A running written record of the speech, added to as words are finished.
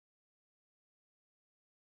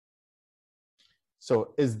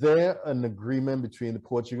So is there an agreement between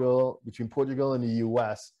Portugal and the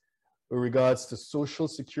US with regards to Social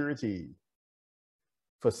Security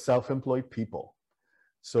for self-employed people?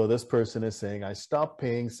 So this person is saying, I stopped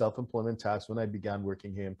paying self-employment tax when I began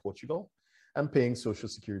working here in Portugal. I'm paying Social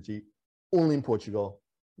Security only in Portugal,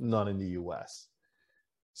 not in the US.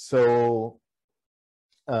 So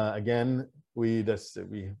again, this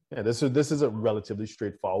is a relatively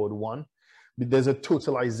straightforward one. There's a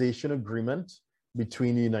totalization agreement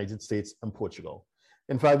between the United States and Portugal.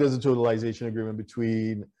 In fact, there's a totalization agreement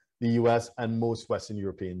between the US and most Western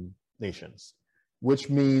European nations, which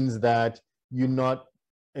means that you're not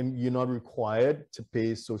required to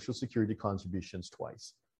pay Social Security contributions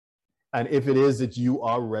twice. And if it is that you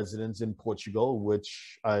are residents in Portugal,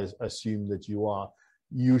 which I assume that you are,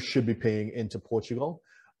 you should be paying into Portugal.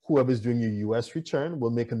 Whoever's doing your US return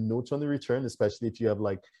will make a note on the return, especially if you have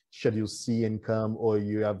like Schedule C income or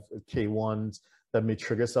you have K1s that may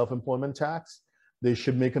trigger self-employment tax. They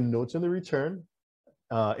should make a note on the return,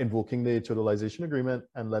 invoking the totalization agreement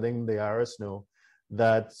and letting the IRS know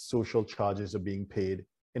that social charges are being paid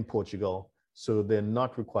in Portugal, so they're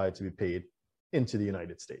not required to be paid into the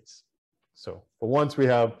United States. So for once, we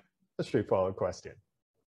have a straightforward question.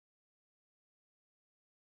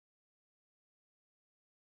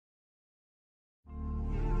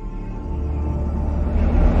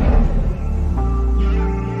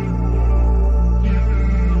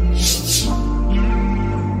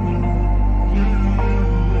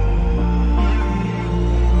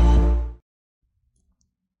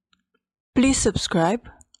 Please subscribe,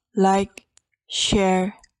 like,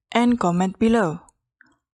 share, and comment below.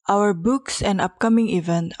 Our books and upcoming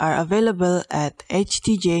events are available at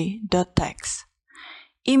htj.tax.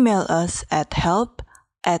 Email us at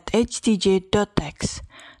help@htj.tax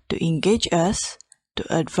to engage us, to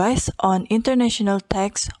advise on international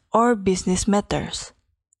tax or business matters.